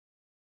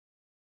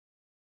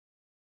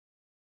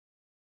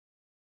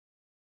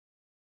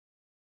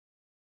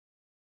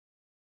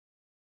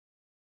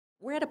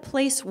We're at a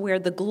place where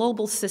the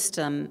global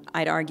system,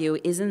 I'd argue,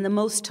 is in the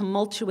most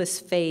tumultuous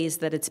phase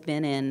that it's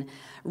been in,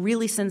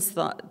 really since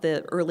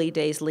the early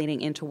days leading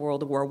into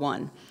World War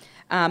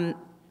I.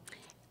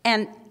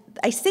 And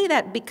I say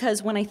that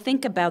because when I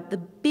think about the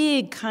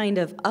big kind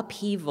of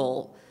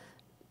upheaval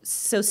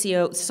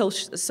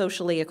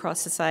socially across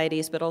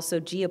societies, but also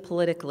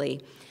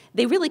geopolitically,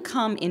 they really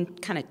come in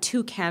kind of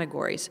two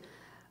categories.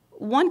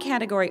 One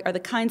category are the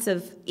kinds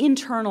of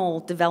internal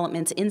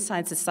developments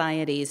inside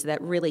societies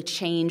that really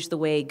change the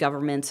way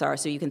governments are.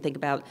 So you can think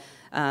about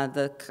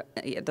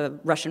the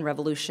Russian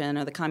Revolution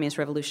or the Communist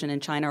Revolution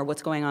in China, or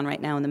what's going on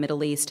right now in the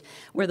Middle East,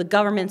 where the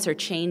governments are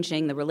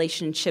changing, the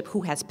relationship,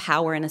 who has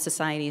power in a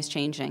society is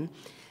changing.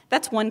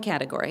 That's one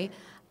category.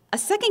 A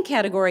second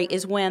category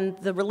is when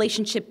the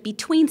relationship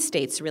between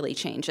states really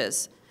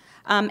changes.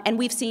 And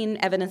we've seen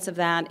evidence of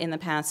that in the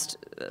past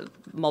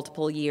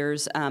multiple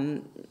years.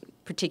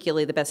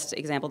 Particularly, the best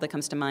example that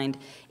comes to mind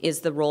is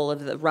the role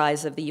of the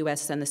rise of the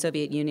U.S. and the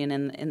Soviet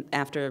Union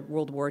after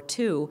World War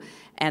II,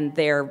 and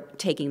they're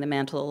taking the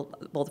mantle,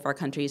 both of our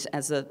countries,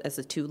 as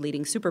the two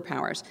leading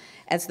superpowers,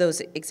 as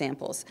those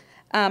examples.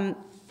 But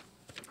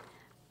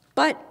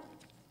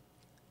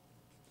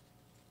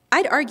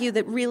I'd argue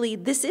that really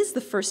this is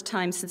the first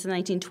time since the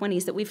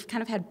 1920s that we've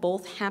kind of had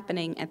both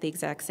happening at the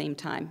exact same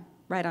time,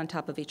 right on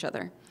top of each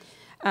other.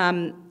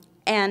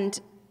 And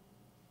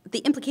the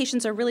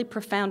implications are really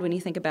profound when you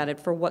think about it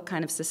for what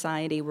kind of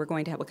society we're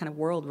going to have, what kind of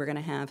world we're going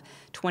to have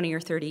 20 or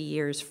 30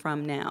 years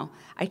from now.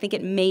 I think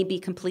it may be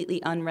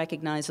completely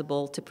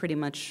unrecognizable to pretty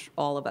much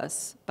all of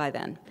us by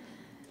then.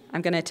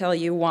 I'm going to tell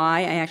you why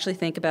I actually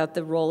think about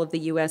the role of the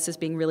U.S. as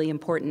being really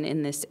important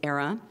in this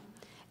era.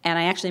 And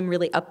I actually am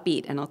really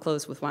upbeat, and I'll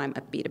close with why I'm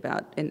upbeat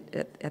about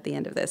at the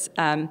end of this.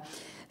 A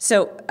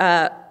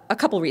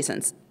couple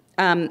reasons.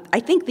 I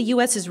think the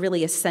U.S. is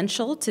really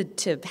essential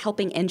to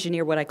helping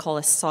engineer what I call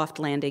a soft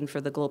landing for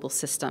the global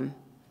system.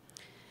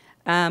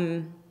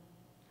 And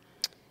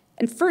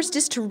first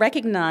is to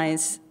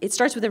recognize, it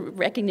starts with a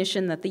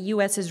recognition that the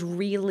U.S. is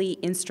really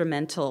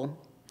instrumental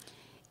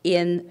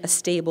in a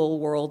stable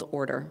world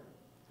order.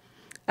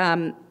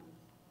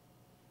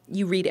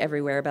 You read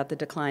everywhere about the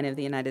decline of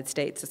the United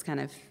States. It's kind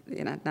of,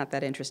 not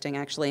that interesting,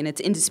 actually. And it's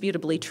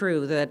indisputably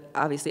true that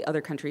obviously other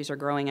countries are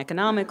growing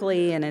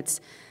economically, and it's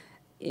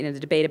the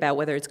debate about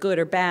whether it's good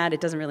or bad, it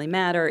doesn't really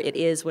matter. It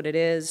is what it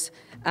is.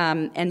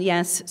 And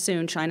yes,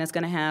 soon China's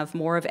going to have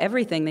more of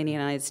everything than the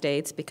United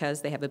States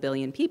because they have 1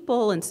 billion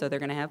people, and so they're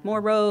going to have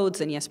more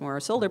roads, and yes, more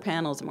solar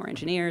panels, and more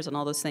engineers, and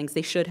all those things.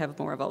 They should have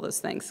more of all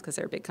those things because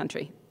they're a big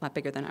country, a lot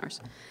bigger than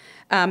ours.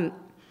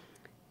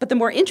 But the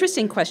more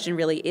interesting question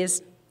really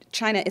is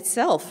China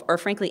itself, or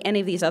frankly any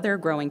of these other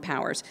growing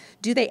powers,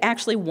 do they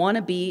actually want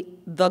to be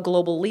the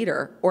global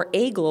leader or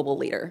a global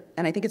leader?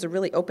 And I think it's a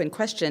really open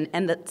question.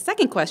 And the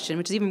second question,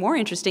 which is even more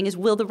interesting, is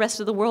will the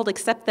rest of the world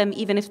accept them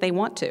even if they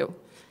want to?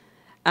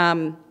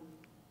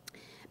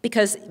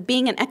 Because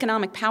being an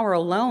economic power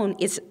alone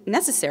is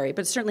necessary,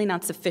 but certainly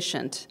not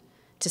sufficient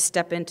to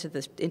step into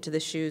the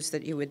shoes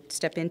that you would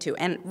step into.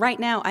 And right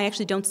now, I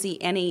actually don't see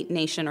any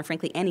nation, or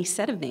frankly any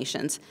set of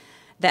nations,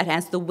 that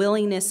has the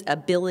willingness,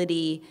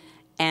 ability,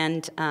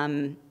 and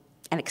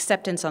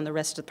acceptance on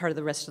part of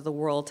the rest of the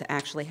world to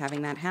actually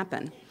having that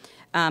happen.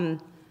 And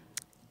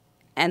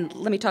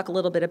let me talk a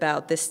little bit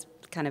about this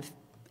kind of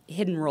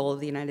hidden role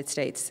of the United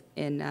States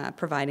in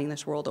providing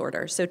this world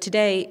order. So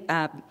today,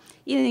 the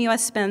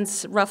U.S.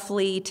 spends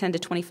roughly $10 to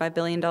 $25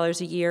 billion a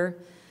year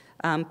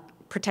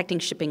protecting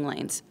shipping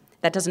lanes.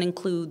 That doesn't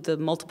include the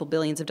multiple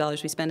billions of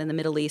dollars we spend in the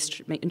Middle East,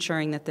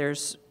 ensuring that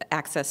there's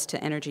access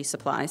to energy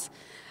supplies.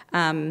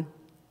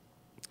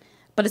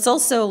 But it's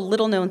also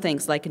little-known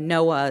things like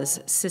NOAA's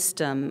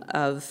system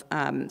of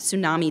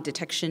tsunami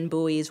detection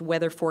buoys,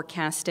 weather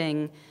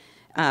forecasting,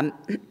 and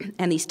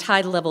these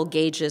tide level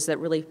gauges that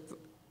really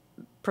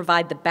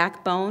provide the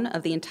backbone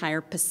of the entire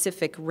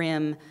Pacific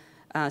Rim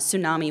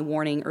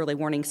tsunami early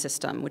warning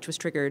system, which was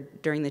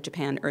triggered during the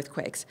Japan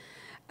earthquakes.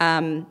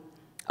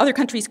 Other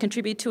countries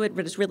contribute to it,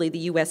 but it's really the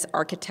U.S.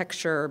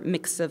 architecture,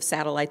 mix of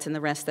satellites and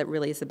the rest that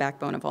really is the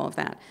backbone of all of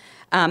that.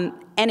 And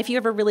if you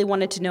ever really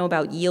wanted to know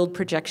about yield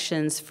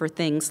projections for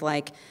things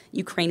like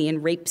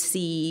Ukrainian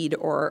rapeseed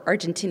or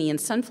Argentinian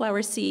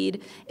sunflower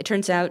seed, it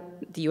turns out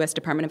the U.S.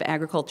 Department of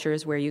Agriculture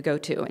is where you go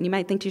to. And you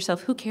might think to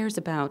yourself, who cares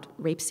about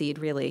rapeseed,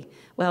 really?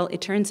 Well,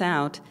 it turns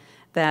out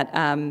that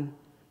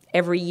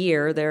every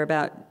year there are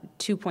about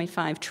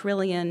 $2.5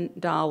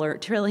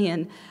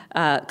 trillion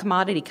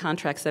commodity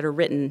contracts that are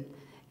written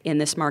in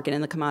this market,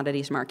 in the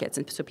commodities markets.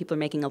 And so people are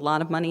making a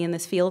lot of money in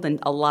this field, and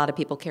a lot of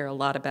people care a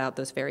lot about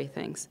those very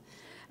things.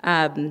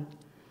 And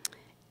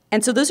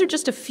so those are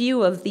just a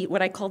few of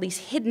what I call these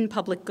hidden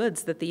public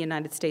goods that the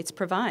United States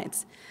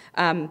provides.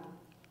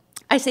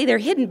 I say they're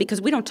hidden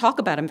because we don't talk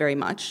about them very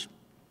much.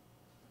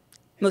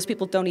 Most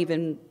people don't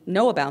even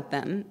know about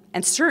them,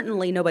 and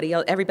certainly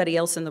everybody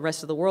else in the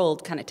rest of the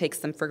world kind of takes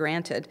them for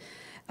granted.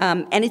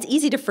 And it's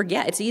easy to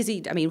forget. It's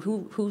easy, I mean,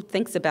 who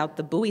thinks about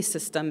the buoy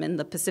system in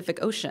the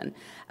Pacific Ocean?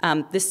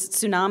 This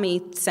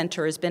tsunami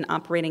center has been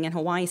operating in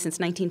Hawaii since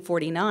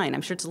 1949.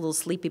 I'm sure it's a little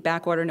sleepy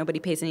backwater. Nobody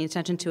pays any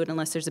attention to it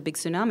unless there's a big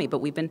tsunami, but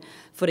we've been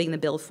footing the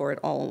bill for it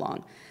all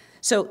along.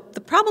 So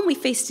the problem we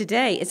face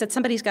today is that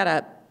somebody's got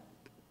to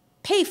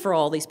pay for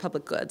all these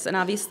public goods, and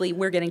obviously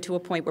we're getting to a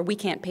point where we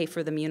can't pay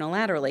for them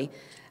unilaterally.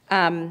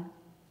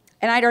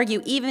 And I'd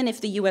argue even if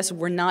the U.S.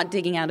 were not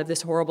digging out of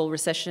this horrible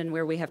recession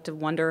where we have to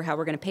wonder how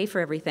we're going to pay for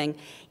everything,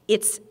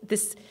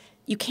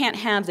 you can't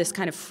have this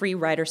kind of free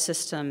rider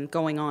system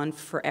going on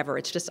forever.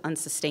 It's just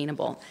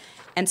unsustainable.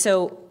 And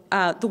so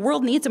the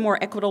world needs a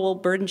more equitable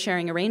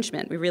burden-sharing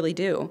arrangement. We really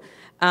do.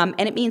 And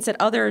it means that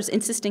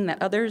insisting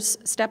that others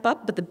step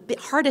up, but the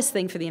hardest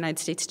thing for the United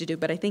States to do,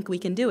 but I think we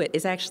can do it,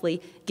 is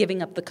actually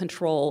giving up the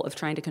control of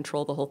trying to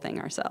control the whole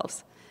thing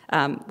ourselves,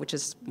 which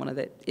is one of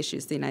the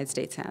issues the United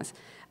States has.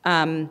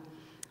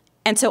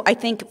 And so I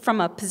think from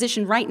a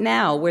position right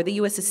now where the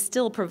U.S. is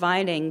still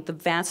providing the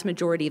vast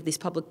majority of these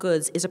public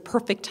goods is a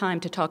perfect time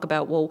to talk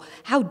about, well,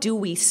 how do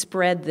we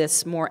spread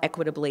this more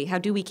equitably? How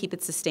do we keep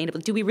it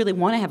sustainable? Do we really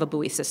want to have a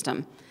buoy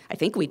system? I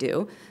think we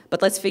do,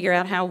 but let's figure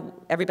out how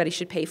everybody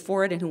should pay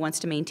for it and who wants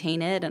to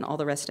maintain it and all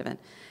the rest of it.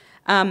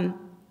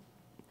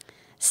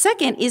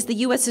 Second is the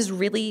U.S. is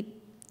really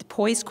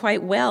poised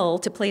quite well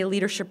to play a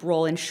leadership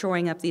role in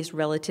shoring up these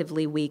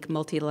relatively weak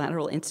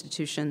multilateral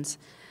institutions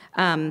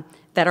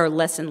that are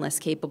less and less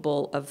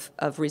capable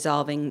of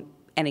resolving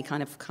any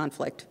kind of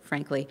conflict,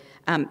 frankly,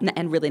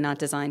 and really not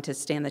designed to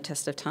stand the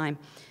test of time.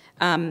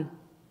 I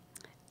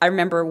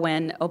remember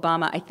when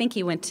Obama, I think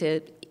he went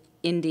to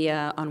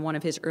India on one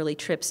of his early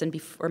trips,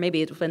 or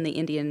maybe it was when the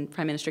Indian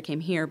Prime Minister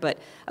came here, but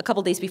a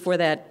couple days before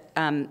that,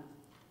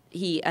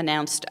 he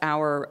announced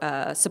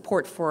our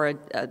support for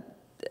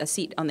a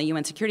seat on the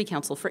UN Security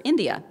Council for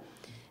India,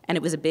 and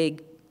it was a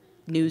big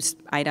news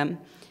item.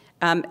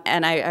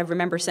 And I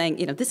remember saying,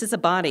 you know, this is a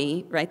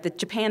body, right, that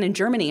Japan and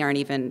Germany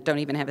don't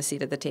even have a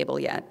seat at the table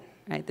yet,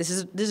 right? This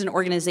is an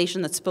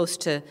organization that's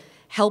supposed to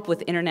help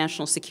with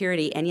international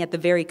security, and yet the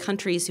very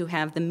countries who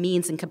have the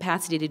means and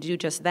capacity to do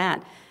just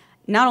that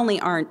not only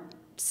aren't,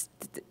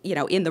 you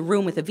know, in the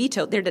room with a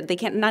veto,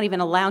 not even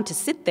allowed to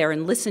sit there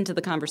and listen to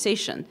the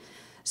conversation.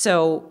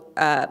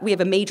 So we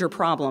have a major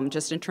problem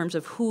just in terms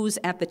of who's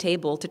at the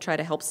table to try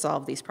to help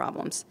solve these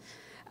problems.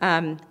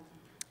 And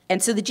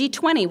so the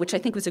G20, which I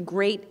think was a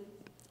great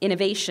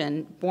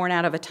innovation born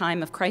out of a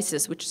time of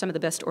crisis, which some of the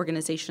best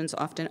organizations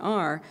often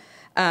are,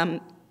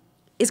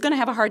 is going to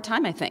have a hard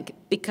time, I think,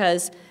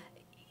 because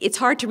it's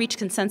hard to reach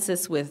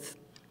consensus with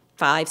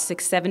 5,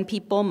 6, 7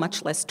 people,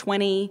 much less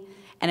 20,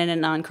 and in a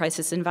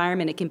non-crisis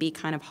environment, it can be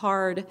kind of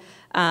hard.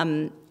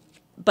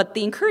 But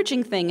the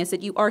encouraging thing is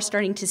that you are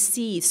starting to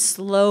see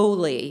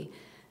slowly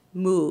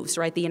moves,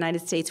 right? The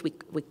United States, we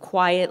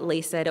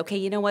quietly said, okay,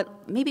 you know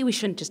what, maybe we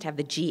shouldn't just have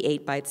the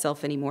G8 by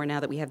itself anymore now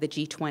that we have the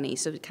G20,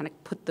 so we kind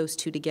of put those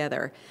two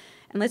together.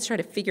 And let's try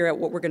to figure out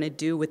what we're going to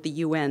do with the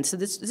UN. So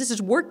this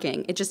is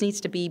working. It just needs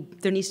to be,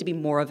 there needs to be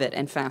more of it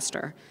and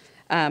faster.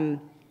 And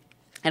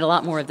a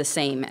lot more of the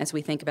same as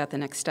we think about the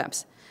next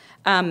steps.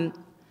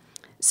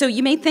 So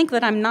you may think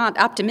that I'm not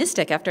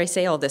optimistic after I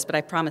say all this, but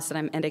I promise that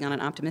I'm ending on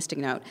an optimistic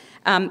note,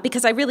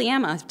 because I really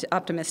am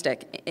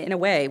optimistic in a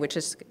way, which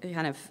is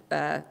kind of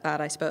odd,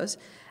 I suppose,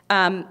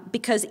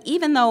 because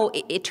even though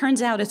it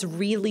turns out it's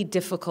really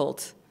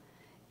difficult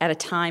at a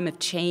time of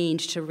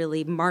change to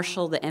really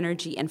marshal the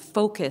energy and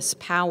focus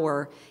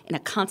power in a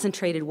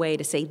concentrated way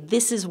to say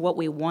this is what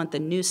we want the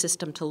new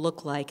system to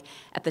look like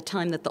at the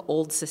time that the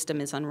old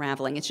system is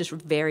unraveling. It's just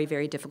very,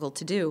 very difficult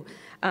to do.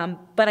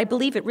 But I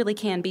believe it really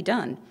can be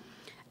done.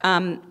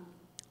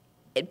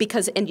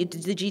 Because the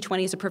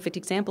G20 is a perfect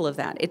example of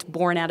that. It's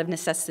born out of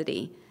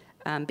necessity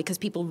because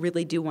people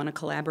really do want to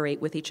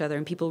collaborate with each other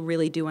and people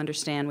really do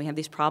understand we have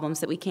these problems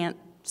that we can't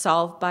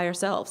solve by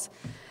ourselves.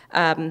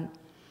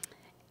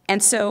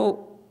 And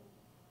so,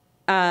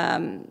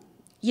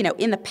 you know,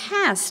 in the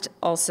past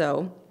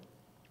also,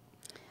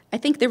 I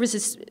think there was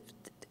this,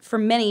 for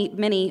many,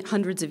 many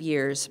hundreds of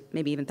years,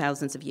 maybe even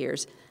thousands of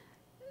years,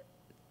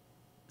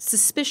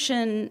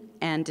 suspicion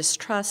and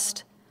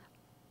distrust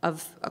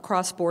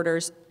across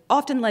borders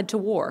often led to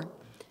war.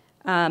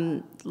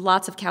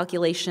 Lots of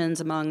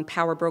calculations among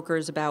power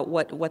brokers about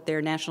what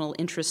their national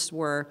interests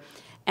were.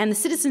 And the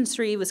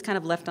citizenry was kind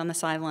of left on the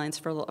sidelines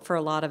for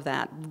a lot of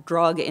that,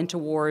 drug into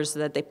wars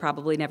that they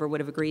probably never would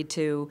have agreed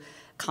to,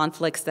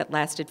 conflicts that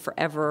lasted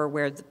forever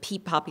where the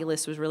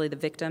populace was really the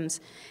victims.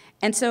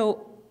 And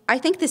so I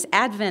think this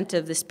advent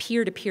of this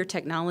peer-to-peer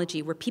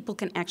technology where people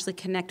can actually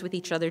connect with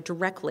each other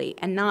directly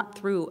and not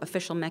through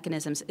official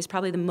mechanisms is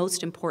probably the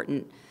most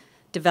important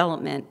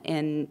development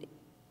in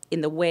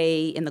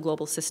the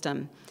global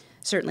system,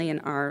 certainly in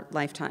our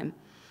lifetime.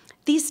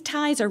 These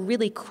ties are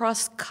really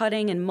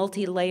cross-cutting and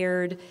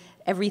multi-layered.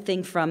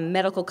 everything from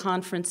medical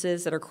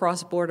conferences that are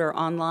cross-border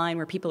online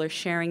where people are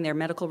sharing their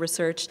medical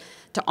research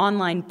to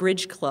online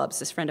bridge clubs.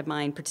 This friend of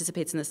mine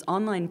participates in this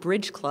online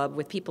bridge club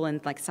with people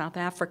in like South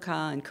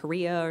Africa and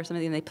Korea or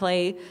something, and they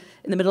play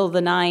in the middle of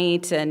the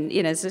night, and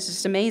it's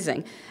just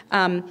amazing.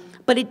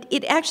 But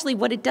it actually,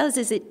 what it does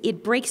is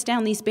it breaks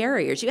down these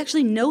barriers. You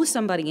actually know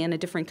somebody in a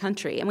different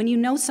country, and when you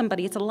know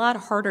somebody, it's a lot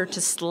harder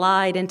to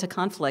slide into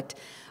conflict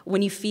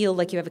when you feel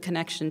like you have a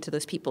connection to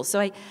those people. So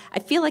I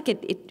feel like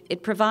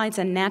it provides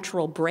a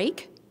natural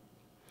break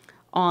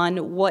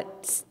on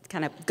what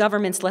kind of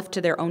governments left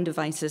to their own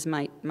devices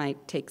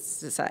might take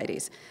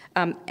societies.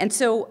 And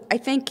so I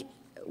think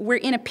we're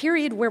in a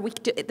period where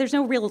there's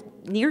no real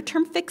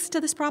near-term fix to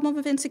this problem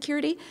of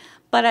insecurity,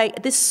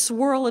 but this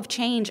swirl of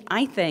change,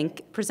 I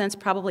think, presents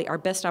probably our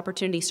best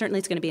opportunity. Certainly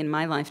it's going to be in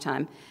my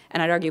lifetime,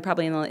 and I'd argue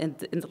probably in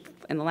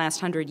the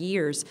last 100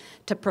 years,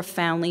 to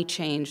profoundly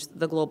change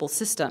the global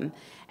system.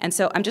 And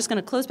so I'm just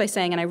going to close by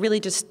saying, and I really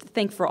just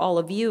think for all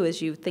of you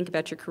as you think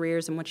about your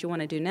careers and what you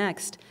want to do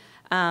next,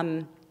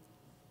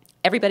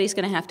 everybody's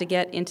going to have to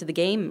get into the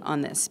game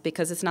on this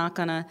because it's not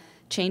going to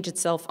change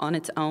itself on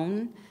its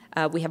own.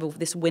 We have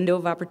this window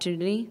of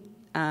opportunity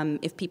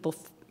if people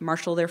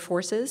marshal their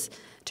forces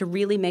to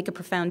really make a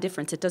profound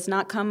difference. It does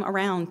not come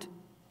around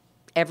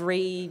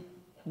every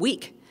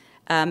week.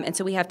 And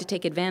so we have to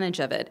take advantage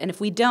of it. And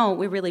if we don't,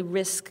 we really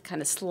risk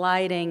kind of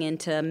sliding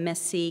into a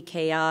messy,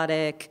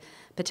 chaotic,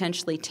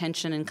 potentially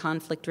tension and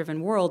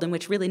conflict-driven world in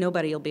which really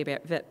nobody will be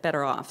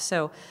better off.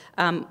 So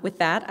with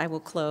that, I will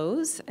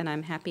close, and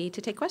I'm happy to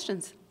take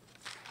questions.